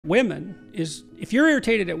women is, if you're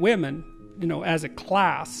irritated at women, you know, as a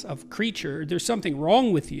class of creature, there's something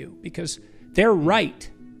wrong with you because they're right.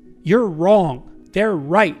 You're wrong. They're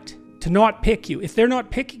right to not pick you. If they're not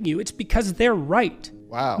picking you, it's because they're right.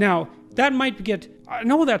 Wow. Now, that might get, I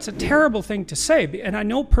know that's a terrible thing to say, and I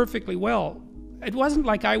know perfectly well, it wasn't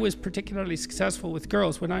like I was particularly successful with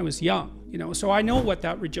girls when I was young, you know, so I know what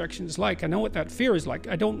that rejection is like. I know what that fear is like.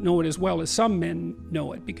 I don't know it as well as some men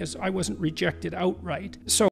know it because I wasn't rejected outright. So